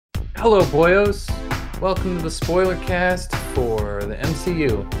Hello, boyos. Welcome to the spoiler cast for the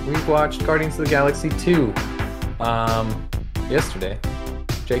MCU. We watched Guardians of the Galaxy 2 yesterday.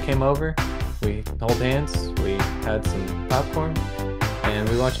 Jay came over, we held hands, we had some popcorn, and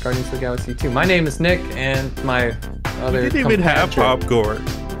we watched Guardians of the Galaxy 2. My name is Nick, and my other You didn't even have popcorn.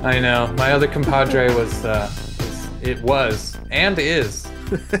 I know. My other compadre was and is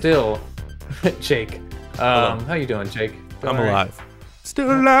still Jake. How you doing, Jake? I'm alive.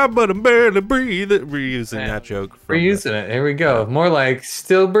 Still alive, but I'm barely breathing. Reusing that joke. Reusing it. Here we go. More like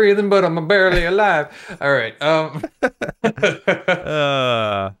still breathing, but I'm barely alive. All right.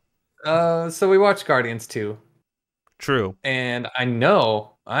 So we watched Guardians 2. True. And I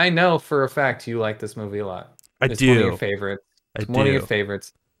know for a fact you like this movie a lot. It's do. One of your favorites. One of your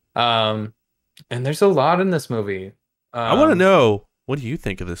favorites. And there's a lot in this movie. I want to know, what do you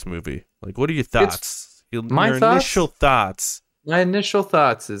think of this movie? Like, what are your thoughts? Your initial thoughts. My initial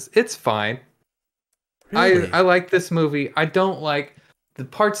thoughts is it's fine. Really? I like this movie. I don't like the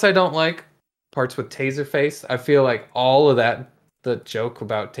parts I don't like. Parts with Taserface. I feel like all of that, the joke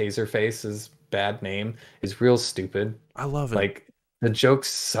about Taserface's bad name is real stupid. I love it. Like the joke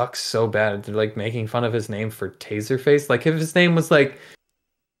sucks so bad. They're like making fun of his name for Taserface. Like if his name was like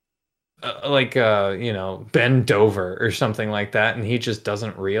Ben Dover or something like that, and he just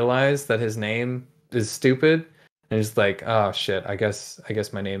doesn't realize that his name is stupid. And it's like, oh shit, I guess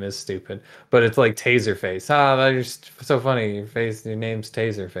my name is stupid. But it's like Taserface. That's just so funny. Your name's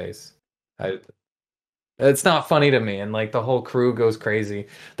Taserface. It's not funny to me. And like the whole crew goes crazy.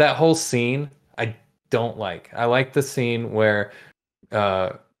 That whole scene, I don't like. I like the scene where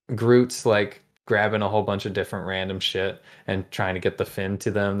Groot's like grabbing a whole bunch of different random shit and trying to get the fin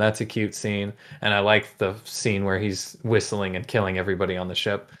to them. That's a cute scene. And I like the scene where he's whistling and killing everybody on the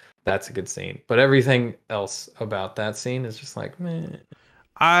ship. That's a good scene. But everything else about that scene is just like, meh.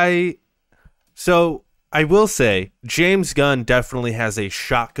 I will say, James Gunn definitely has a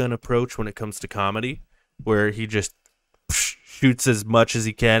shotgun approach when it comes to comedy, where he just shoots as much as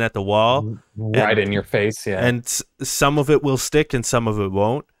he can at the wall. Right in your face, yeah. And some of it will stick and some of it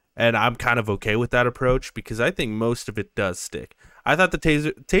won't. And I'm kind of okay with that approach because I think most of it does stick. I thought the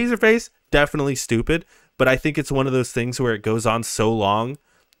Taserface, definitely stupid, but I think it's one of those things where it goes on so long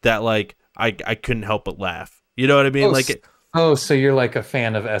that like I couldn't help but laugh. You know what I mean? So you're like a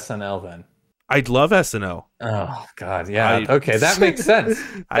fan of SNL then? I'd love SNL. Oh God, yeah. Okay, that makes sense.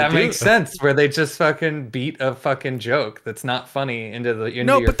 That makes sense. Where they just fucking beat a fucking joke that's not funny into your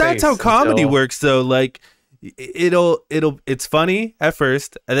but that's how comedy works, though. Like it's funny at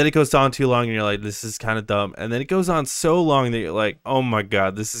first, and then it goes on too long, and you're like, this is kind of dumb, and then it goes on so long that you're like, oh my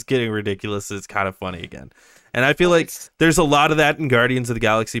God, this is getting ridiculous. It's kind of funny again. And I feel like there's a lot of that in Guardians of the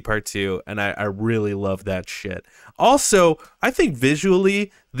Galaxy Part 2, and I really love that shit. Also, I think visually,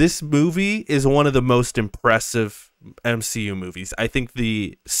 this movie is one of the most impressive MCU movies. I think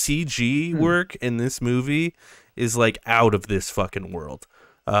the CG work in this movie is like out of this fucking world.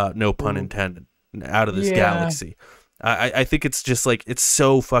 No pun intended. Out of this galaxy. I think it's just like, it's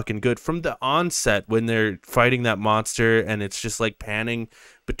so fucking good. From the onset, when they're fighting that monster, and it's just like panning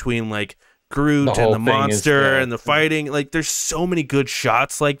between like Groot and the monster and the fighting, like there's so many good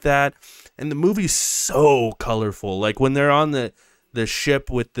shots like that, and the movie's so colorful. Like when they're on the ship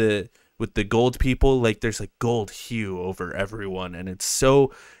with the gold people, like there's like gold hue over everyone, and it's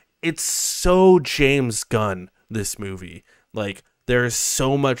so James Gunn, this movie. Like there's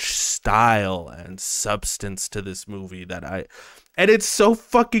so much style and substance to this movie and it's so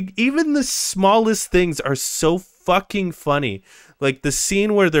fucking, even the smallest things are so fucking funny. Like the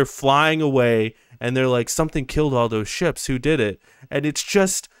scene where they're flying away and they're like, something killed all those ships. Who did it? And it's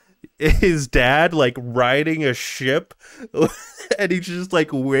just his dad like riding a ship and he's just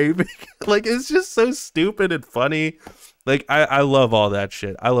like waving. Like it's just so stupid and funny. Like I love all that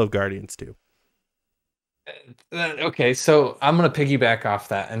shit. I love Guardians too. Okay, so I'm going to piggyback off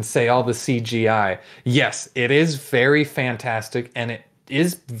that and say all the CGI. Yes, it is very fantastic and it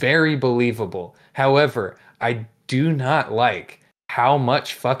is very believable. However, I do not like how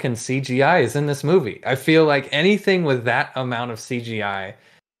much fucking CGI is in this movie. I feel like anything with that amount of CGI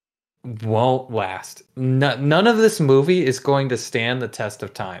won't last. None of this movie is going to stand the test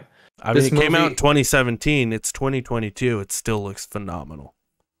of time. I mean, it came out in 2017. It's 2022. It still looks phenomenal.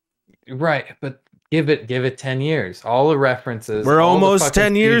 Right, but give it 10 years. All the references. We're almost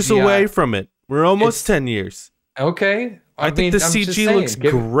 10 years CGI. Away from it. We're almost 10 years. Okay. I think the CG looks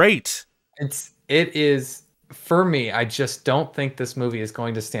great. It is, for me, I just don't think this movie is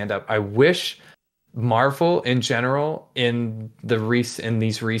going to stand up. I wish Marvel in general in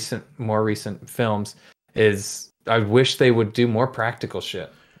these more recent films I wish they would do more practical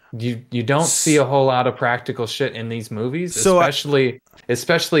shit. You don't see a whole lot of practical shit in these movies, So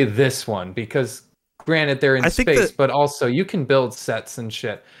especially this one, because granted they're in I think space, that- but also you can build sets and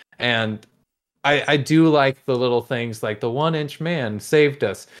shit. And I do like the little things like the 1 inch man saved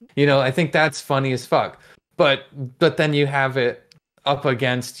us. I think that's funny as fuck. But then you have it up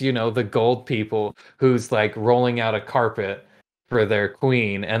against, the gold people who's like rolling out a carpet for their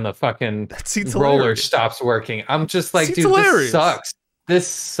queen and the fucking that seems roller hilarious. stops working. I'm just like, Seems dude, hilarious. this sucks. This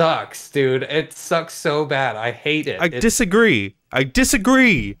sucks, dude. It sucks so bad. I hate it. I disagree.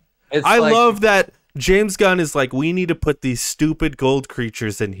 It's I like, love that James Gunn is like, we need to put these stupid gold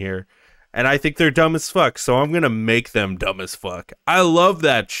creatures in here. And I think they're dumb as fuck, so I'm going to make them dumb as fuck. I love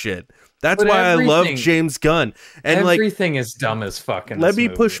that shit. That's why I love James Gunn. And everything is dumb as fuck in let this me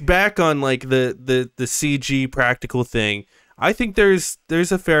movie. push back on like the CG practical thing. I think there's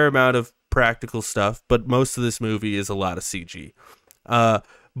a fair amount of practical stuff, but most of this movie is a lot of CG.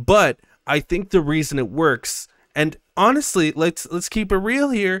 But I think the reason it works, and honestly, let's keep it real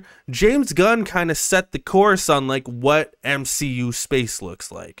here. James Gunn kind of set the course on like what MCU space looks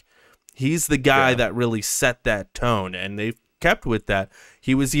like. He's the guy that really set that tone, and they've kept with that.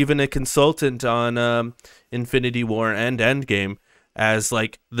 He was even a consultant on Infinity War and Endgame as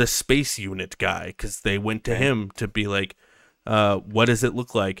like the space unit guy, because they went to him to be like, what does it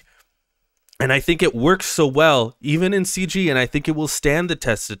look like? And I think it works so well, even in CG, and I think it will stand the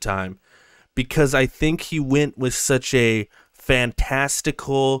test of time, because I think he went with such a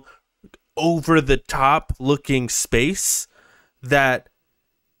fantastical, over-the-top looking space that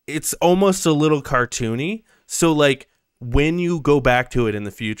it's almost a little cartoony. So, like, when you go back to it in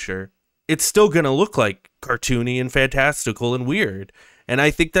the future, it's still going to look like cartoony and fantastical and weird. And I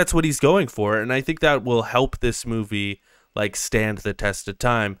think that's what he's going for, and I think that will help this movie, like, stand the test of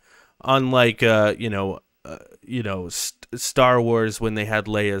time. Unlike, Star Wars when they had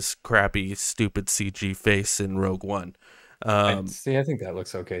Leia's crappy, stupid CG face in Rogue One. I think that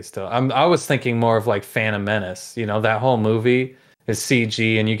looks okay still. I was thinking more of like Phantom Menace. That whole movie is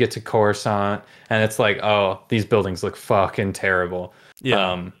CG, and you get to Coruscant, and it's like, oh, these buildings look fucking terrible.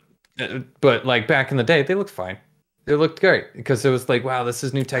 Yeah. But like back in the day, they looked fine. It looked great because it was like, wow, this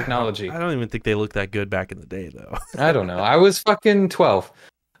is new technology. I don't even think they looked that good back in the day, though. I don't know. I was fucking 12.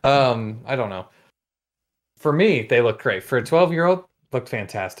 I don't know. For me, they look great. For a 12-year-old, looked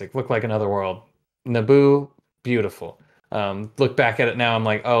fantastic. Looked like another world. Naboo, beautiful. Look back at it now, I'm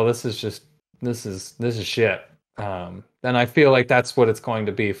like, oh, this is shit. And I feel like that's what it's going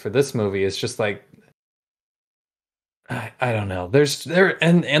to be for this movie. It's just like, I don't know.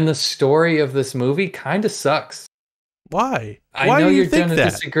 And the story of this movie kind of sucks. Why? I Why know do you you're think going to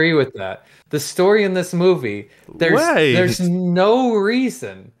that? disagree with that. The story in this movie, there's no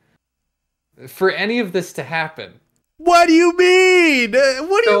reason for any of this to happen. What do you mean?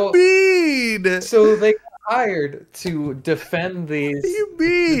 What do you mean? So they got hired to defend these. What do you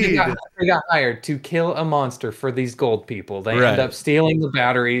mean? They got hired to kill a monster for these gold people. They Right. end up stealing the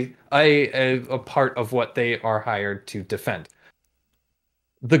battery, a part of what they are hired to defend.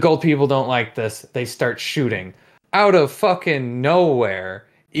 The gold people don't like this. They start shooting. Out of fucking nowhere,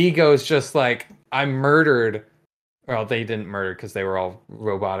 Ego's just like, I murdered. Well, they didn't murder because they were all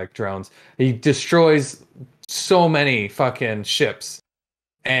robotic drones. He destroys so many fucking ships,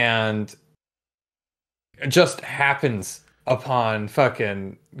 and it just happens upon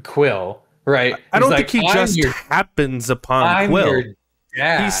fucking Quill, right? I don't He's think he like, just happens upon I'm Quill. your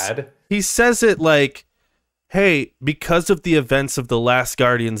dad. He says it like, hey, because of the events of the last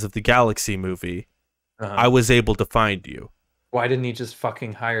Guardians of the Galaxy movie, I was able to find you. Why didn't he just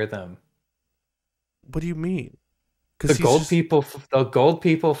fucking hire them? What do you mean? The gold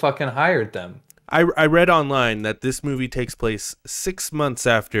people fucking hired them. I read online that this movie takes place 6 months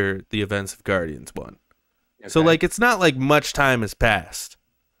after the events of Guardians 1. Okay. So, like, it's not like much time has passed.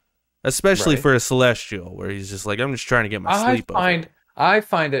 Especially for a Celestial, where he's just like, I'm just trying to get my sleep over. I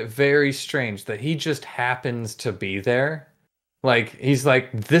find it very strange that he just happens to be there. Like, he's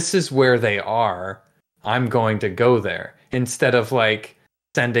like, this is where they are. I'm going to go there. Instead of, like,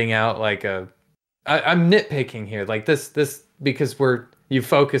 sending out, like, I'm nitpicking here. Like, this because you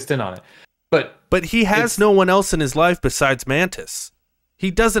focused in on it. But he has no one else in his life besides Mantis. He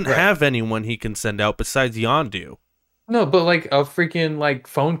doesn't have anyone he can send out besides Yondu. No, but like a freaking like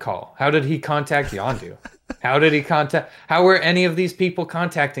phone call. How did he contact Yondu? How were any of these people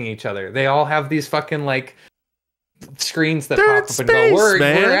contacting each other? They all have these fucking like screens that pop up and go,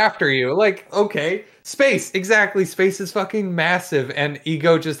 we're after you. Like, okay, space, exactly. Space is fucking massive, and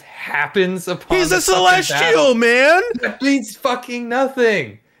Ego just happens upon. He's a Celestial, man. That means fucking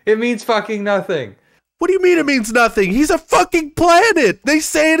nothing. It means fucking nothing. What do you mean it means nothing? He's a fucking planet. They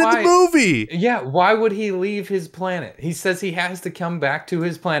say it in the movie. Yeah, why would he leave his planet? He says he has to come back to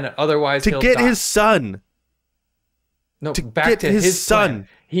his planet, otherwise he'll get die. his son. No, to back get to his son. planet.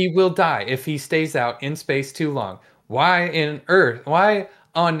 He will die if he stays out in space too long. Why in Earth? Why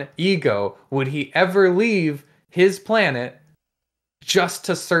on Ego would he ever leave his planet just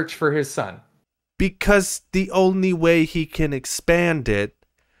to search for his son? Because the only way he can expand it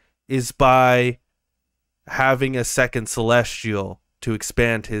is by having a second celestial to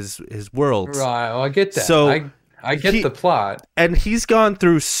expand his worlds. Right, well, I get that. So I get the plot. And he's gone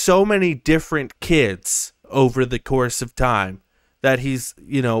through so many different kids over the course of time that he's,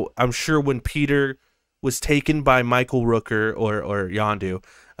 you know, I'm sure when Peter was taken by Michael Rooker or Yondu,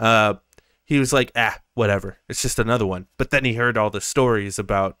 he was like, whatever. It's just another one. But then he heard all the stories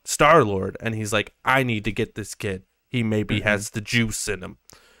about Star-Lord, and he's like, I need to get this kid. He maybe has the juice in him,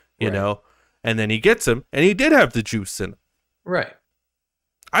 you know? And then he gets him, and he did have the juice in him. Right.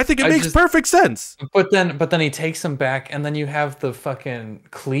 I think it makes perfect sense. But then he takes him back, and then you have the fucking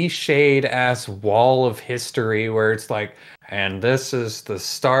cliched ass wall of history where it's like, and this is the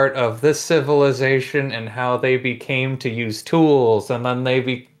start of this civilization and how they became to use tools, and then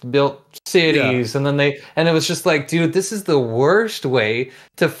they built cities, and then it was just like, dude, this is the worst way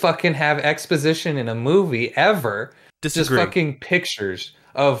to fucking have exposition in a movie ever. Disagree. Just fucking pictures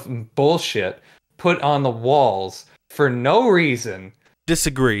of bullshit put on the walls for no reason.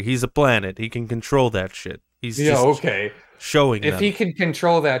 Disagree. He's a planet. He can control that shit. He's showing if them. he can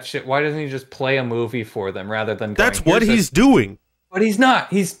control that shit, why doesn't he just play a movie for them rather than going, That's what he's doing. But he's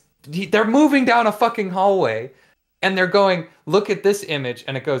not. They're moving down a fucking hallway and they're going, look at this image,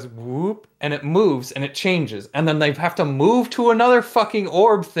 and it goes whoop, and it moves and it changes, and then they have to move to another fucking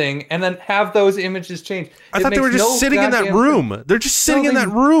orb thing and then have those images change. I thought they were just sitting in that room. They're just sitting in that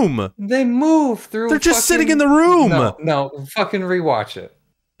room. They move through. They're just sitting in the room. No, fucking rewatch it.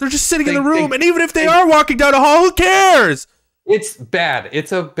 They're just sitting in the room, and even if they are walking down a hall, who cares? It's bad.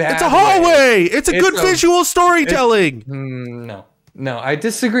 It's a hallway. It's a good visual storytelling. No, I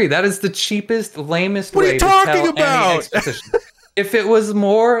disagree. That is the cheapest, lamest way to tell any exposition. If it was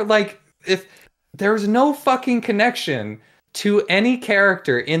more like, if there was no fucking connection to any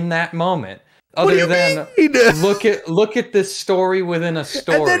character in that moment, other than look at this story within a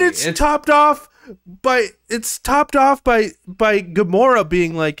story, and then it's topped off by Gamora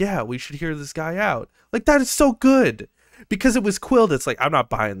being like, yeah, we should hear this guy out. Like, that is so good. Because it was Quill that's like, I'm not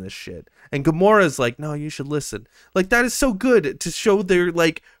buying this shit. And Gamora's like, no, you should listen. Like, that is so good to show their,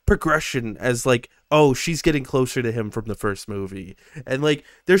 like, progression as, like, oh, she's getting closer to him from the first movie. And, like,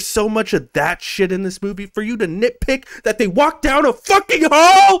 there's so much of that shit in this movie for you to nitpick that they walk down a fucking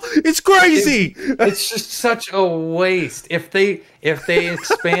hall. It's crazy. It's just such a waste. If they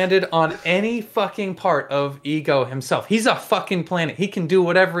expanded on any fucking part of Ego himself, he's a fucking planet. He can do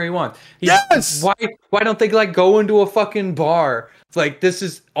whatever he wants. Yes. Why don't they, like, go into a fucking bar? It's like, this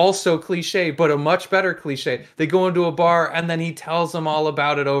is also cliche, but a much better cliche. They go into a bar and then he tells them all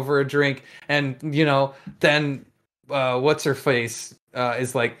about it over a drink, and then what's her face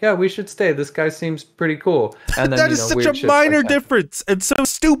is like, yeah, we should stay. This guy seems pretty cool. And then that is such a minor difference and so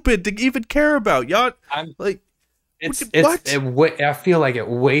stupid to even care about. Y'all, I feel like it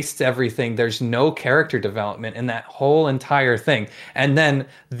wastes everything. There's no character development in that whole entire thing. And then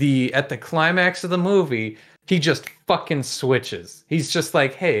at the climax of the movie, he just fucking switches. He's just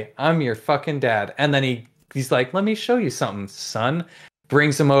like, hey, I'm your fucking dad. And then he's like, let me show you something, son.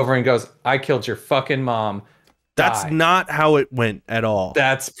 Brings him over and goes, I killed your fucking mom. That's not how it went at all.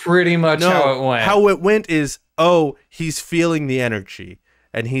 That's pretty much how it went. How it went is, he's feeling the energy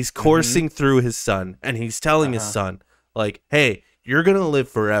and he's coursing through his son, and he's telling his son, like, hey, you're going to live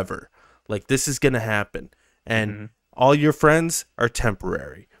forever. Like, this is going to happen. And all your friends are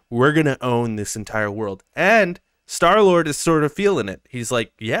temporary. We're going to own this entire world. And Star-Lord is sort of feeling it. He's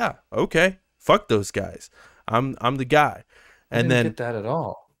like, yeah, okay, fuck those guys. I'm the guy. And I didn't get that at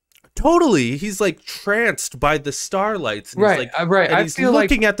all. Totally. He's like tranced by the starlights. And right. And he's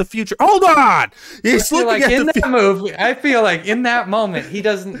looking at the future. Hold on. He's looking at the movie. I feel like in that moment, he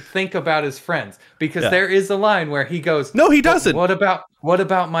doesn't think about his friends, because there is a line where he goes, no, he doesn't. What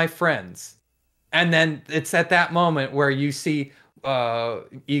about my friends? And then it's at that moment where you see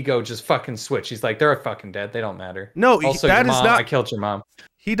Ego just fucking switch. He's like, they're fucking dead. They don't matter. No, also, that is not. I killed your mom.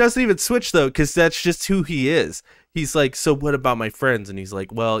 He doesn't even switch though, because that's just who he is. He's like, so what about my friends? And he's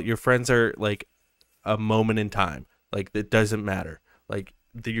like, well, your friends are like a moment in time. Like, it doesn't matter. Like,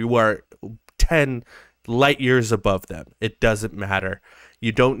 you are 10 light years above them. It doesn't matter.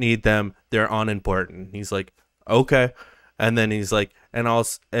 You don't need them. They're unimportant. He's like, okay. And then he's like, and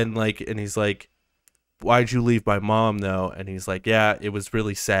he's like, why'd you leave my mom though? And he's like, yeah, it was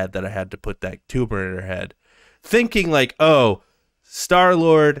really sad that I had to put that tumor in her head. Thinking like, oh,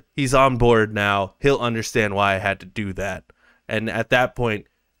 Star-Lord, he's on board now. He'll understand why I had to do that. And at that point,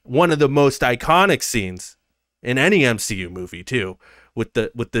 one of the most iconic scenes in any MCU movie too, with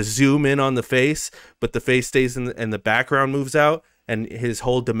the zoom in on the face, but the face stays in and the background moves out and his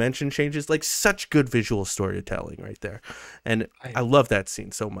whole dimension changes. Like, such good visual storytelling right there. And I love that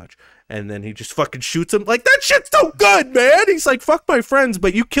scene so much. And then he just fucking shoots him. Like, that shit's so good, man. He's like, fuck my friends,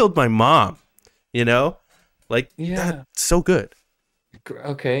 but you killed my mom. You know? Like, that's so good.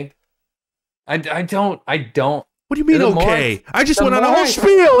 Okay. I don't. What do you mean, okay? I just went on a whole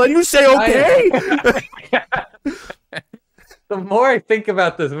spiel and you say okay? The more I think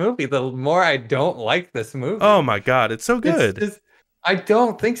about this movie, the more I don't like this movie. Oh my God, it's so good. I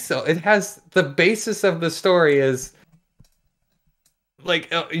don't think so. It has, the basis of the story is, like,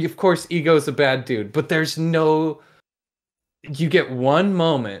 of course, Ego's a bad dude, but there's no, you get one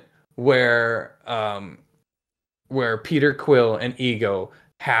moment where Peter Quill and Ego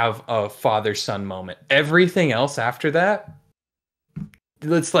have a father-son moment. Everything else after that,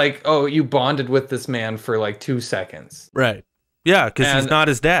 it's like, oh, you bonded with this man for like 2 seconds. Right. Yeah, because he's not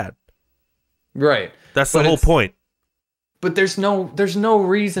his dad. Right. That's the whole point. But there's no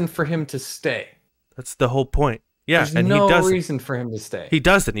reason for him to stay. That's the whole point. Yeah, there's and no he doesn't. reason for him to stay. He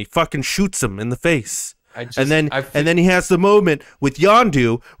doesn't. He fucking shoots him in the face. And then he has the moment with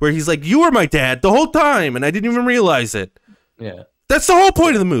Yondu where he's like, "You were my dad the whole time, and I didn't even realize it." Yeah. That's the whole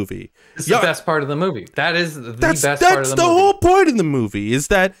point of the movie. It's the best part of the movie. That is the best part of the movie. That's the whole point of the movie, is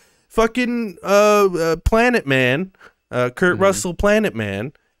that fucking Planet Man, Kurt Russell Planet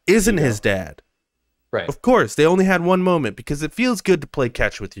Man, isn't his dad. Right. Of course, they only had one moment because it feels good to play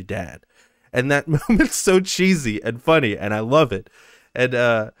catch with your dad. And that moment's so cheesy and funny, and I love it. And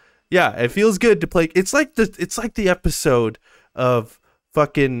yeah, it feels good to play. It's like the episode of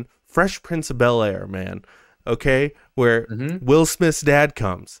fucking Fresh Prince of Bel-Air, man. Okay, where Will Smith's dad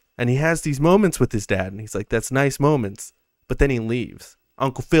comes and he has these moments with his dad, and he's like, "That's nice moments," but then he leaves.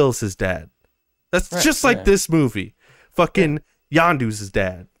 Uncle Phil's his dad. That's just like this movie. Fucking Yondu's his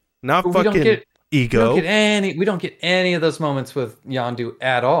dad, not but fucking Ego. We don't get any of those moments with Yondu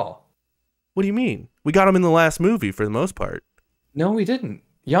at all. What do you mean? We got him in the last movie for the most part. No, we didn't.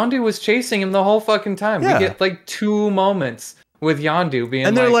 Yondu was chasing him the whole fucking time. Yeah. We get like 2 moments with Yondu being,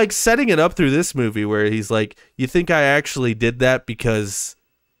 and they're like setting it up through this movie where he's like, "You think I actually did that because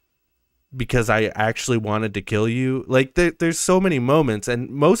I actually wanted to kill you?" Like, there's so many moments, and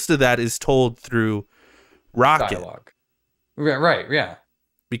most of that is told through Rocket. Dialogue. Right, yeah.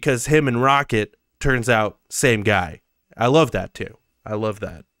 Because him and Rocket, turns out, same guy. I love that too. I love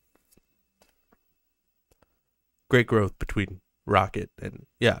that. Great growth between Rocket and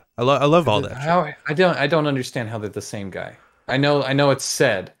I love all that. I don't understand how they're the same guy. I know it's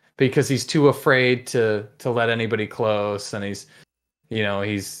said because he's too afraid to let anybody close, and he's well,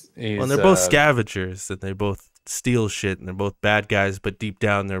 and they're both scavengers, and they both steal shit, and they're both bad guys, but deep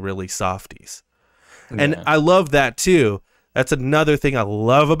down they're really softies. Yeah. And I love that too. That's another thing I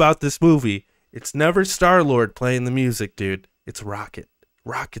love about this movie. It's never Star-Lord playing the music, dude. It's Rocket.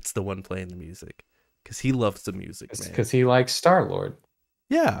 Rocket's the one playing the music because he loves the music, man. Because he likes Star-Lord.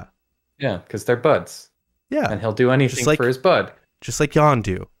 Yeah. Yeah, because they're buds. Yeah. And he'll do anything for his bud. Just like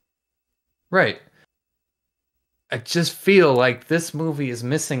Yondu. Right. I just feel like this movie is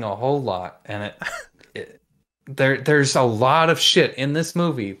missing a whole lot, and there's a lot of shit in this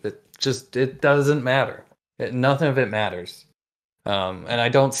movie that just, it doesn't matter. Nothing of it matters. And I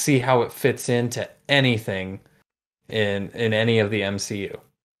don't see how it fits into anything in any of the MCU.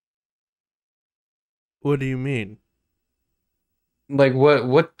 What do you mean? Like,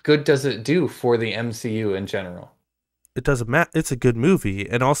 what good does it do for the MCU in general? It doesn't matter. It's a good movie,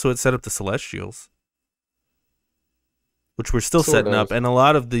 and also it set up the Celestials, which we're still setting up, and a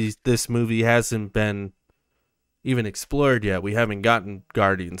lot of this movie hasn't been even explored yet. We haven't gotten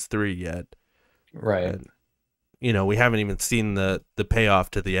Guardians 3 yet. Right. And, we haven't even seen the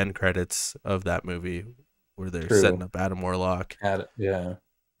payoff to the end credits of that movie where they're setting up Adam Warlock. Yeah.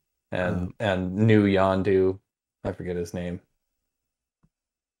 And new Yondu. I forget his name.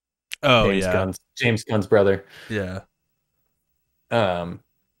 Oh, James Gunn's brother. Yeah.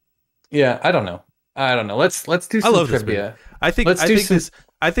 Yeah, I don't know. Let's do some trivia. I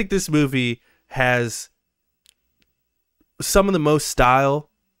think this movie has some of the most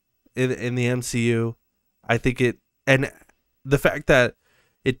style in the MCU. I think and the fact that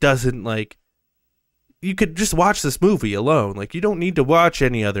it doesn't, like, you could just watch this movie alone. Like, you don't need to watch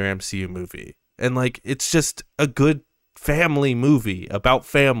any other MCU movie. And, like, it's just a good family movie about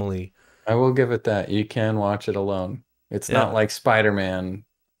family. I will give it that. You can watch it alone. It's not Yeah. like Spider-Man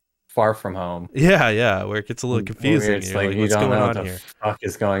Far From Home, Yeah, where it gets a little where confusing. it's You're like like, you what's don't going know what on the here? fuck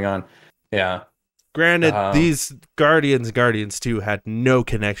is going on. Yeah. Granted, Um, these Guardians 2 had no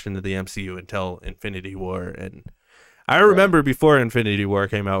connection to the MCU until Infinity War. And I right. remember before Infinity War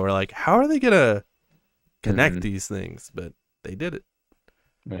came out, we're like, how are they going to connect Hmm. these things? But they did it.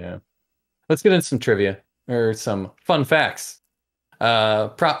 Yeah. Let's get into some trivia or some fun facts.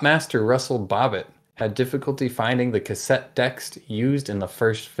 Prop master Russell Bobbitt had difficulty finding the cassette decks used in the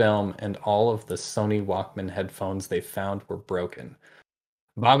first film, and all of the Sony Walkman headphones they found were broken.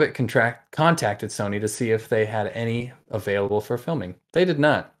 Bobbitt contacted Sony to see if they had any available for filming. They did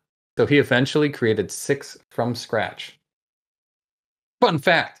not. So he eventually created 6 from scratch. Fun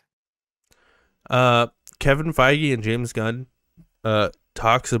fact. Uh, Kevin Feige and James Gunn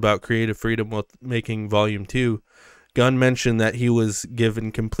talks about creative freedom while making Volume 2. Gunn mentioned that he was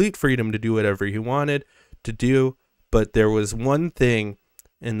given complete freedom to do whatever he wanted to do, but there was one thing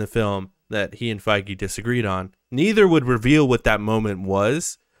in the film that he and Feige disagreed on. Neither would reveal what that moment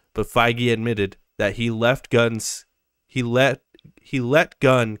was, but Feige admitted that he let Gunn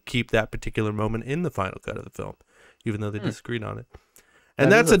keep that particular moment in the final cut of the film, even though they Hmm, disagreed on it. And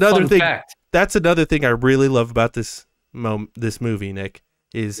that is that's a another fun thing. fact. That's another thing I really love about this movie, Nick,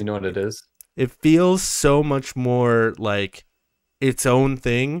 is You know what it is? it feels so much more like its own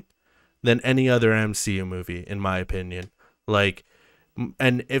thing than any other MCU movie, in my opinion. Like,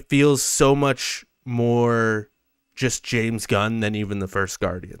 and it feels so much more just James Gunn than even the first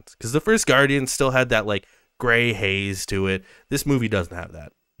Guardians, because the first Guardians still had that like gray haze to it. This movie doesn't have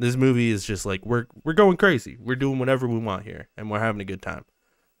that. This movie is just like we're going crazy. We're doing whatever we want here, and we're having a good time.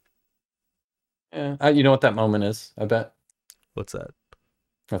 Yeah. You know what that moment is? I bet. What's that?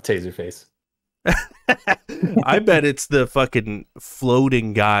 A Taserface. I bet it's the fucking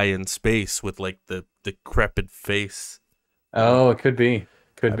floating guy in space with like the decrepit face. Oh, it could be. I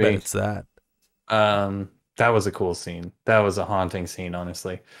Could bet be. it's that. That was a cool scene. That was a haunting scene,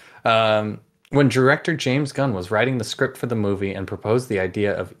 honestly. When director James Gunn was writing the script for the movie and proposed the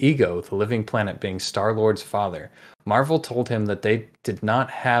idea of Ego, the living planet, being Star-Lord's father, Marvel told him that they did not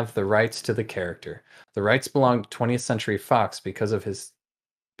have the rights to the character. The rights belonged to 20th Century Fox because of his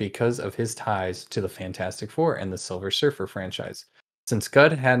ties to the Fantastic Four and the Silver Surfer franchise. Since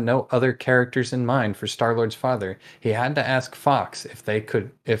Gunn had no other characters in mind for Star-Lord's father, he had to ask Fox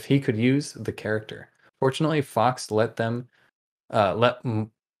if he could use the character. Fortunately, Fox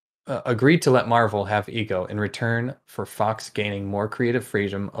agreed to let Marvel have Ego in return for Fox gaining more creative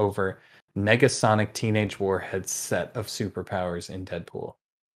freedom over Negasonic Teenage Warhead's set of superpowers in Deadpool.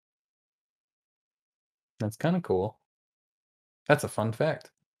 That's kind of cool. That's a fun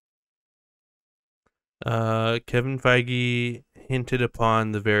fact. Kevin Feige hinted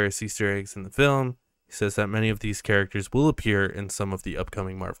upon the various Easter eggs in the film. He says that many of these characters will appear in some of the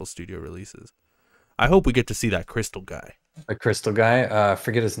upcoming Marvel Studio releases. I hope we get to see that Crystal guy. The crystal guy,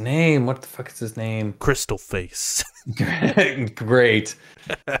 forget his name. What the fuck is his name? Crystal Face. Great.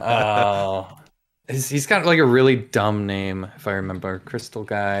 Uh, he's got like a really dumb name, if I remember. Crystal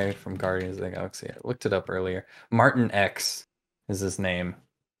guy from Guardians of the Galaxy. I looked it up earlier. Martin X is his name.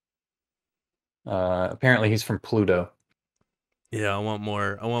 Apparently he's from Pluto. Yeah, I want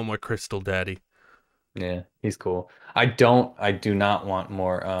more Crystal Daddy. Yeah, he's cool. I do not want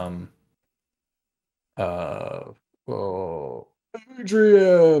more oh,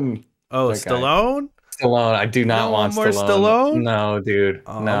 Adrian. Oh, That guy. Stallone? Stallone. I do You not don't want want more Stallone. Stallone? No, dude.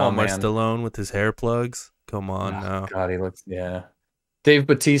 Oh, I No, want more man. Stallone with his hair plugs. Come on Oh, now. God, he looks, yeah. Dave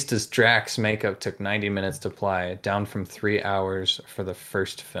Bautista's Drax makeup took 90 minutes to apply, down from 3 hours for the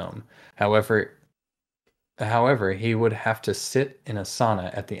first film. However, he would have to sit in a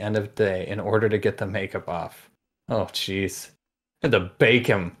sauna at the end of the day in order to get the makeup off. Oh, jeez. Had to bake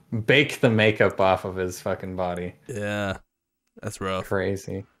the makeup off of his fucking body. Yeah, that's rough.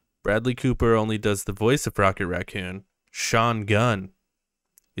 Crazy. Bradley Cooper only does the voice of Rocket Raccoon. Sean Gunn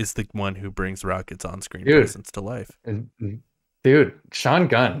is the one who brings Rocket's on-screen Dude. presence to life. Dude, Sean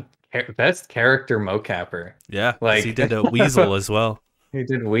Gunn, best character mocapper. Yeah, Like he did a Weasel as well. He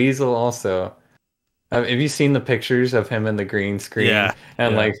did Weasel also. Have you seen the pictures of him in the green screen? Yeah,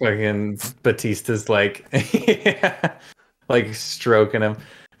 And yeah. like fucking Batista's like like stroking him.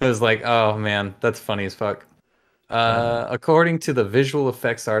 It was like, oh man, that's funny as fuck. According to the visual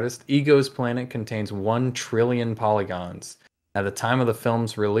effects artist, Ego's planet contains 1 trillion polygons. At the time of the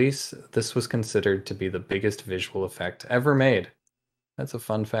film's release, this was considered to be the biggest visual effect ever made. That's a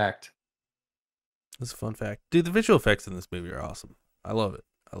fun fact. That's a fun fact. Dude, the visual effects in this movie are awesome. I love it.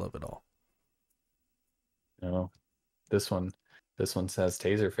 I love it all. You know, this one This one says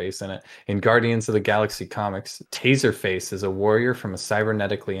Taserface in it. In Guardians of the Galaxy comics, Taserface is a warrior from a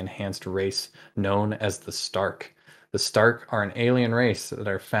cybernetically enhanced race known as the Stark. The Stark are an alien race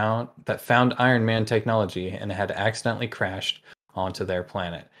that found Iron Man technology and had accidentally crashed onto their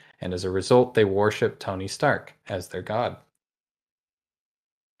planet. And as a result, they worship Tony Stark as their god.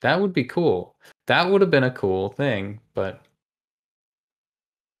 That would be cool. That would have been a cool thing, but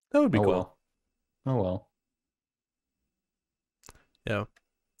That would be oh cool. well. Oh well. Yeah.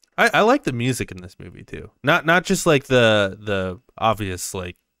 I like the music in this movie too. Not just like the obvious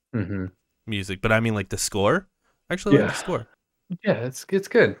like Mm-hmm. music, but I mean like the score. I actually like the Yeah. score. Yeah, it's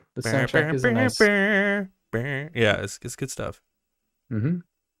good. The soundtrack is a nice. Yeah, it's good stuff. Mm-hmm.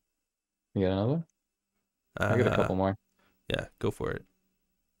 You got another one? I got a couple more. Yeah, go for it.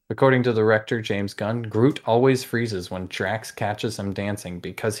 According to the director James Gunn, Groot always freezes when Drax catches him dancing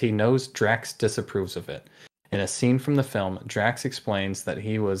because he knows Drax disapproves of it. In a scene from the film, Drax explains that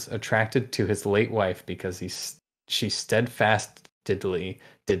he was attracted to his late wife because she steadfastly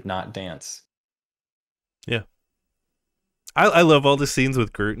did not dance. Yeah. I love all the scenes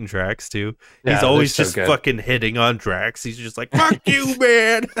with Groot and Drax too. Yeah, He's they're always so just good. fucking hitting on Drax. He's just like, "Fuck you,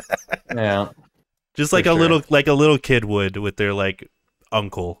 man." Yeah. Just like For a sure. little kid would with their like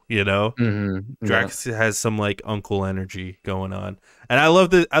uncle, you know? Mm-hmm. Yeah. Drax has some like uncle energy going on. And I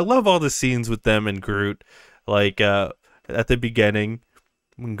love all the scenes with them and Groot. Like at the beginning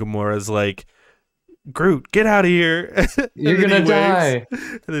when Gamora's like, "Groot, get out of here." And You're then he gonna waves,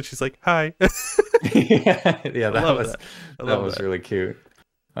 die. and then she's like, "Hi." Yeah, I love that. I that love was that. really cute.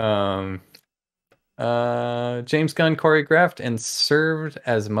 James Gunn choreographed and served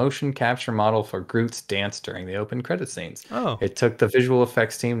as motion capture model for Groot's dance during the open credit scenes. Oh, It took the visual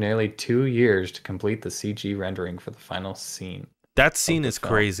effects team nearly 2 years to complete the CG rendering for the final scene that of scene the is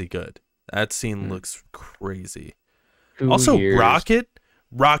film. crazy good. That scene Mm. looks crazy. 2 Also, years.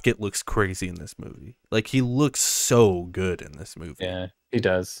 Rocket looks crazy in this movie. Like he looks so good in this movie. Yeah, he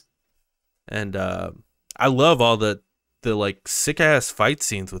does. And I love all the like sick ass fight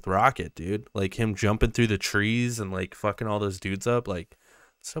scenes with Rocket, dude. Like him jumping through the trees and like fucking all those dudes up. Like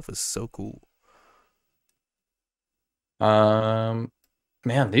stuff is so cool. Man,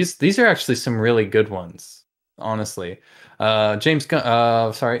 these are actually some really good ones, honestly. James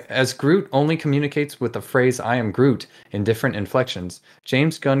Gunn, sorry, as Groot only communicates with the phrase "I am Groot" in different inflections,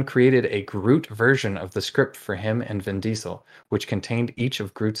 James Gunn created a Groot version of the script for him and Vin Diesel, which contained each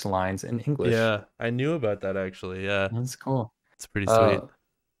of Groot's lines in English. Yeah, I knew about that actually. Yeah, That's cool. it's pretty Uh, sweet.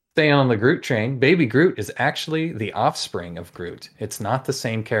 Staying on the Groot train, Baby Groot is actually the offspring of Groot. It's not the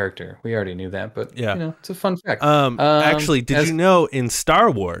same character. We already knew that, but Yeah. it's a fun fact. Actually, did As you know in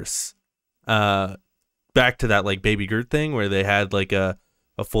Star Wars, back to that like Baby Groot thing where they had like a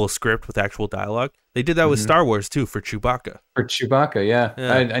full script with actual dialogue? They did that with Mhm. Star Wars too for Chewbacca. For Chewbacca, yeah.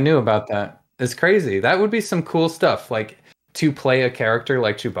 Yeah. I knew about that. It's crazy. That would be some cool stuff, like to play a character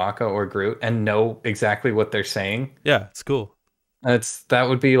like Chewbacca or Groot and know exactly what they're saying. Yeah, it's cool. That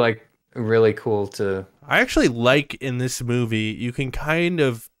would be like really cool to. I actually like in this movie you can kind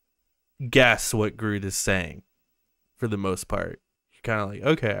of guess what Groot is saying for the most part. You're kind of like,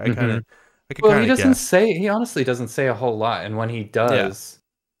 okay, I Mhm. could Well, kind he of doesn't guess. say. He honestly doesn't say a whole lot, and when he Yeah. does,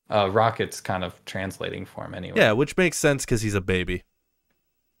 Rocket's kind of translating for him anyway. Yeah, which makes sense because he's a baby.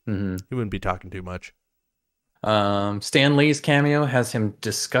 hmm He wouldn't be talking too much. Stan Lee's cameo has him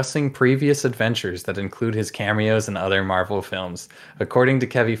discussing previous adventures that include his cameos in other Marvel films. According to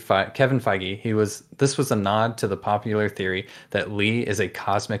Kevin Feige, this was a nod to the popular theory that Lee is a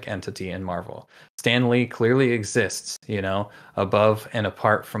cosmic entity in Marvel. Stan Lee clearly exists, above and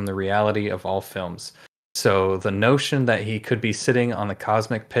apart from the reality of all films. So the notion that he could be sitting on the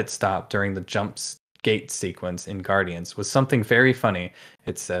cosmic pit stop during the jump gate sequence in Guardians was something very funny.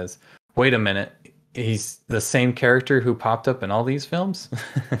 It says, "Wait a minute. He's the same character who popped up in all these films."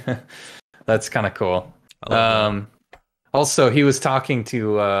 That's kind of cool. I love Also, he was talking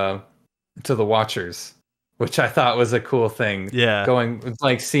to the Watchers, which I thought was a cool thing. Yeah. Going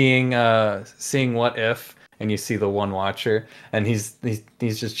like seeing What If, and you see the one Watcher, and he's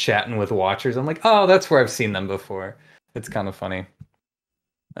just chatting with Watchers. I'm like, oh, that's where I've seen them before. It's kind of funny.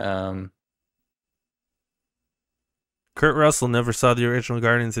 Kurt Russell never saw the original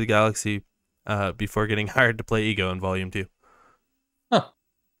Guardians of the Galaxy before getting hired to play Ego in Volume 2. Huh.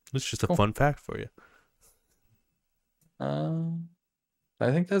 It's just a Cool. fun fact for you.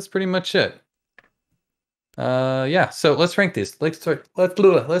 I think that's pretty much it. Yeah. So let's rank this. Let's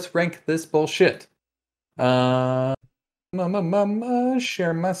rank this bullshit. Share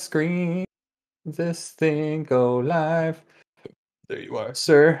my screen. This thing go live. There you are,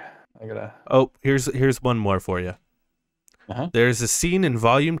 sir. I gotta. Oh, here's one more for you. Uh-huh. There's a scene in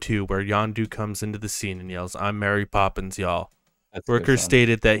Volume 2 where Yondu comes into the scene and yells, "I'm Mary Poppins, y'all." That's a good Rooker one.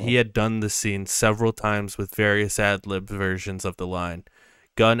 stated that Yeah. he had done the scene several times with various ad-lib versions of the line.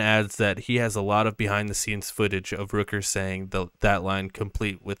 Gunn adds that he has a lot of behind-the-scenes footage of Rooker saying that line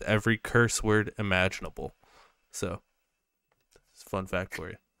complete with every curse word imaginable. So, it's a fun fact for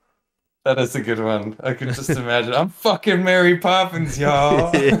you. That is a good one. I could just imagine. I'm fucking Mary Poppins,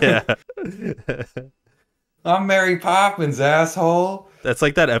 y'all. Yeah. I'm Mary Poppins, asshole. That's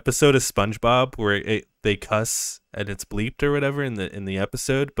like that episode of SpongeBob where they cuss and it's bleeped or whatever in the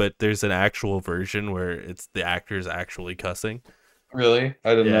episode, but there's an actual version where it's the actors actually cussing. Really?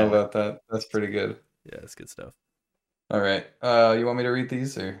 I didn't know Yeah. about that. That's pretty good. Yeah, it's good stuff. All right. You want me to read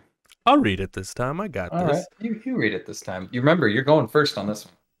these or? I'll read it this time. I got All this. right. You read it this time. You remember you're going first on this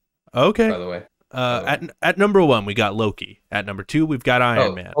one, Okay. by the way. At number 1 we got Loki. At number 2 we've got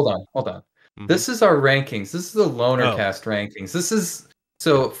Iron Man. Hold on. Mm-hmm. This is our rankings. This is the Loner Cast rankings. This is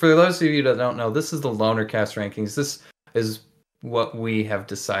so for those of you that don't know, this is the Loner Cast rankings. This is what we have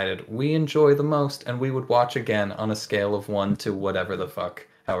decided we enjoy the most and we would watch again on a scale of 1 to whatever the fuck,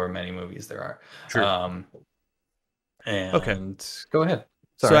 however many movies there are. True. And go ahead.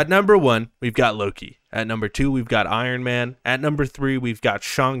 Sorry. So at number 1, we've got Loki. At number 2, we've got Iron Man. At number 3, we've got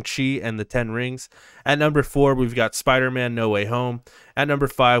Shang-Chi and the Ten Rings. At number 4, we've got Spider-Man No Way Home. At number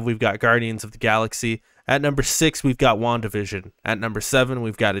 5, we've got Guardians of the Galaxy. At number 6, we've got WandaVision. At number 7,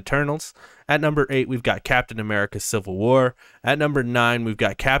 we've got Eternals. At number 8, we've got Captain America Civil War. At number 9, we've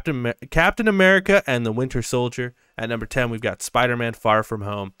got Captain America and the Winter Soldier. At number 10, we've got Spider-Man Far From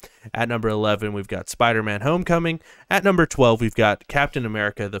Home. At number 11, we've got Spider-Man Homecoming. At number 12, we've got Captain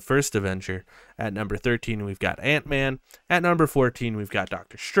America The First Avenger. At number 13, we've got Ant-Man. At number 14, we've got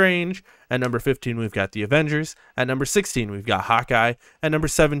Doctor Strange. At number 15, we've got The Avengers. At number 16, we've got Hawkeye. At number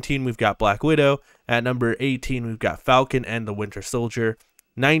 17, we've got Black Widow. At number 18, we've got Falcon and the Winter Soldier.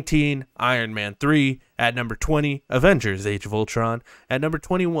 19, Iron Man 3. At number 20, Avengers Age of Ultron. At number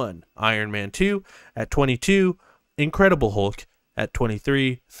 21, Iron Man 2. At 22, Incredible Hulk. At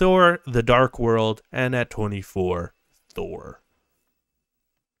 23, Thor The Dark World. And at 24, Thor.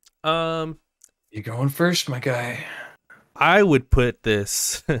 You're going first, my guy. I would put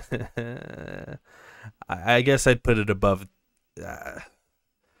this I guess I'd put it above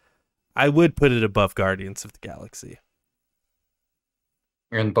I would put it above Guardians of the Galaxy.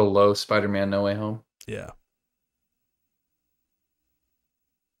 And below Spider-Man No Way Home? Yeah.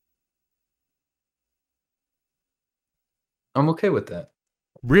 I'm okay with that.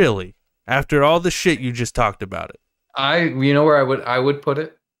 Really? After all the shit you just talked about it? You know where I would put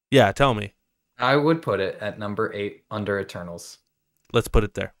it? Yeah, tell me. I would put it at number 8 under Eternals. Let's put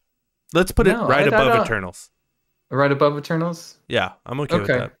it there. Let's put it right above Eternals. Right above Eternals? Yeah, I'm okay with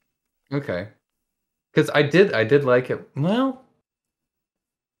that. Okay. Because I did like it. Well,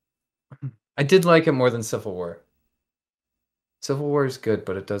 I did like it more than Civil War. Civil War is good,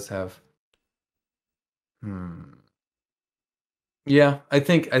 but it does have. Yeah, I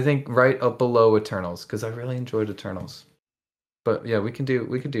think right up below Eternals because I really enjoyed Eternals. But yeah, we can do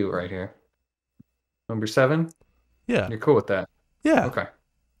it right here. Number 7. Yeah, you're cool with that. Yeah. Okay.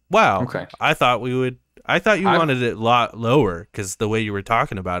 Wow. Okay. I thought you wanted it a lot lower because the way you were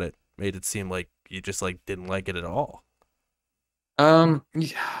talking about it made it seem like you just like didn't like it at all.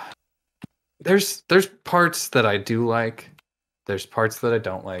 Yeah. There's parts that I do like. There's parts that I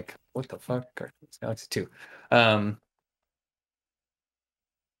don't like. What the fuck? Guardians of the Galaxy 2.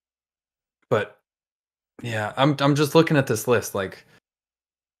 But yeah, I'm just looking at this list like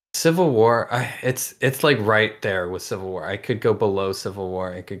Civil War. It's like right there with Civil War. I could go below Civil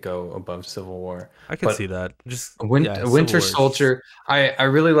War. I could go above Civil War. I can see that. Just Winter Soldier. I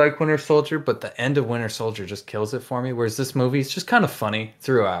really like Winter Soldier, but the end of Winter Soldier just kills it for me. Whereas this movie is just kind of funny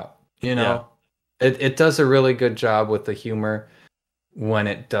throughout. You know, it does a really good job with the humor when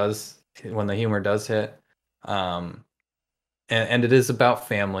the humor does hit. And it is about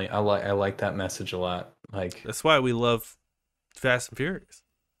family. I like that message a lot. Like that's why we love Fast and Furious.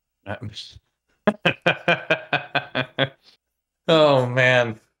 Oh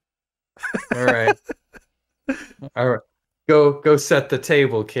man. All right. All right. Go set the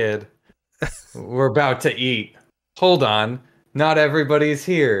table, kid. We're about to eat. Hold on. Not everybody's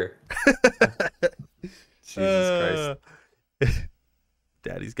here. Jesus Christ.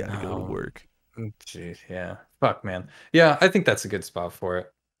 Daddy's got to go to work. Jeez, yeah. Fuck, man. Yeah, I think that's a good spot for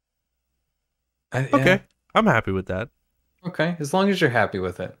it. Okay. I'm happy with that. Okay, as long as you're happy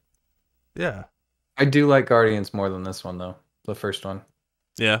with it. Yeah. I do like Guardians more than this one, though. The first one.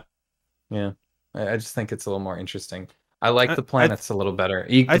 Yeah. Yeah. I just think it's a little more interesting. I like the planets a little better.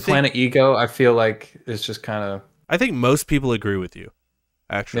 The planet Ego, I feel like, is just kind of... I think most people agree with you.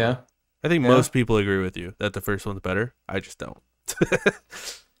 Actually, Yeah, I think Yeah. most people agree with you that the first one's better. I just don't.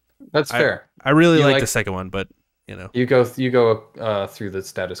 that's fair. I really You like like- the second one, but you know, You go through the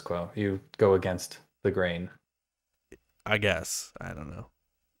status quo. You go against the grain. I guess I don't know.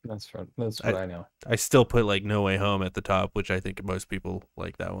 That's what I know. I still put like No Way Home at the top, which I think most people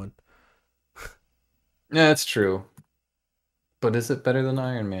like that one. Yeah, it's true. But is it better than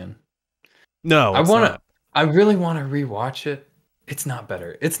Iron Man? No, I it's want to. not. I really want to rewatch it. It's not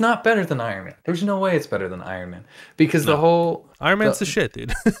better. It's not better than Iron Man. There's no way it's better than Iron Man because the No. whole Iron Man's the shit,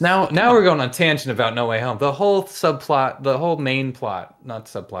 dude. now we're going on a tangent about No Way Home. The whole subplot, the whole main plot, not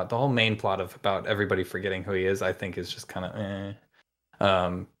subplot, the whole main plot of about everybody forgetting who he is, I think is just kind of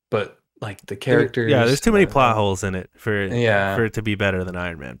but like the characters, Yeah, there's too many plot holes in it for Yeah. for it to be better than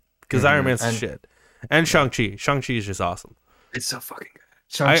Iron Man. Because Iron Mhm. Man's the And- shit. And Shang-Chi. Shang-Chi is just awesome. It's so fucking good.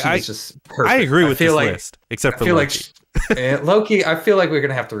 Shang-Chi I- is just perfect. I agree with feel this like, list, except I for feel Loki. like Loki. I feel like we're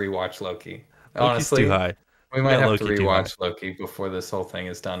gonna have to rewatch Loki. Loki's Honestly, too high. we might got have to Loki too high. rewatch Loki before this whole thing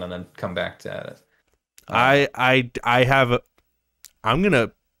is done, and then come back to it. I have a I'm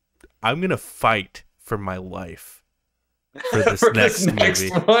gonna fight for my life for this next movie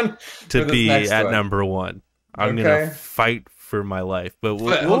one to for this be next at one. number one. I'm Okay. gonna fight for my life. But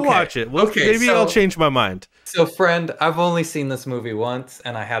we'll Okay. watch it. Maybe so- I'll change my mind. So, friend, I've only seen this movie once,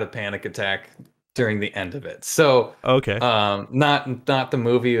 and I had a panic attack during the end of it. So, Okay. not the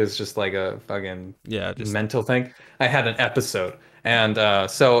movie. It was just like a fucking Yeah, just mental thing. I had an episode, and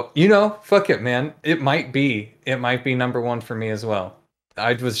so fuck it, man. It might be number one for me as well.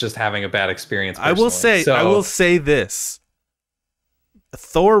 I was just having a bad experience. I will personally. say this.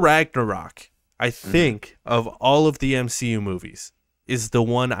 Thor Ragnarok, I think of all of the MCU movies, is the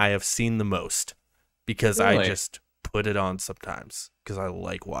one I have seen the most because I Really? just put it on sometimes because I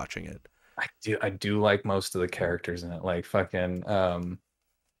like watching it. I do like most of the characters in it, like fucking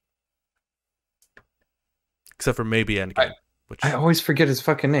Except for maybe Endgame, which I always forget his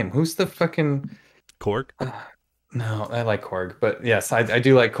fucking name. Who's the fucking Korg. No, I like Korg, but yes, I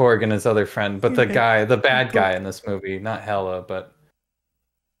do like Korg and his other friend, but the bad guy in this movie, not Hela, but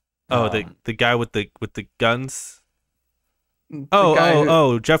Oh, um, the guy with the guns. the Oh, guy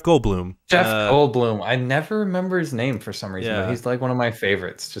who- Jeff Goldblum. Jeff Goldblum. I never remember his name for some reason, Yeah. but he's like one of my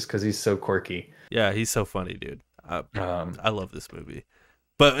favorites just because he's so quirky. Yeah, he's so funny, dude. Um, I love this movie,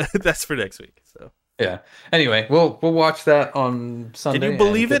 but that's for next week. So yeah. Anyway, we'll watch that on Sunday. can you and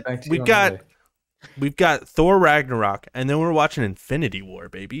believe get it? back to you We've on got Monday. we've got Thor Ragnarok, and then we're watching Infinity War,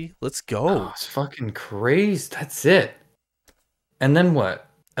 baby. Let's Oh, go. it's fucking crazy. That's it. And then what?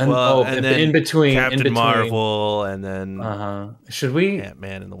 And And then in between Captain Marvel, and then Should we?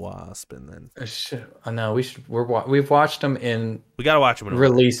 Ant-Man and the Wasp, and then No, we should. We've watched them in we gotta watch them in order.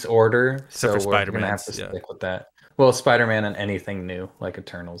 release order, so for we're gonna have Spider-Man's, to yeah. stick with that. Well, Spider-Man and anything new like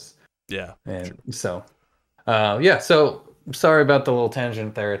Eternals, Yeah, and so, yeah. So sorry about the little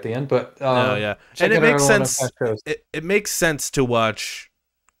tangent there at the end, but no, yeah, check and it out makes our one of sense. our shows. It makes sense to watch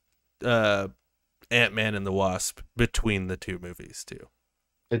Ant-Man and the Wasp between the two movies too.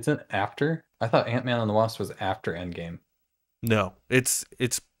 Isn't after? I thought Ant-Man and the Wasp was after Endgame. No, it's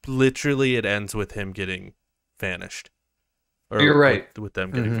literally it ends with him getting vanished. Or You're right. with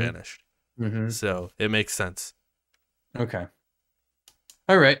them getting Mhm. vanished. Mm-hmm. So it makes sense. Okay.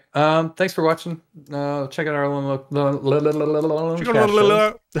 All right. Thanks for watching. Check out our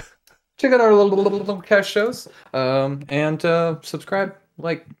check out our little cast shows. And subscribe.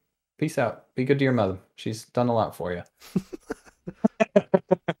 Peace out. Be good to your mother. She's done a lot for you.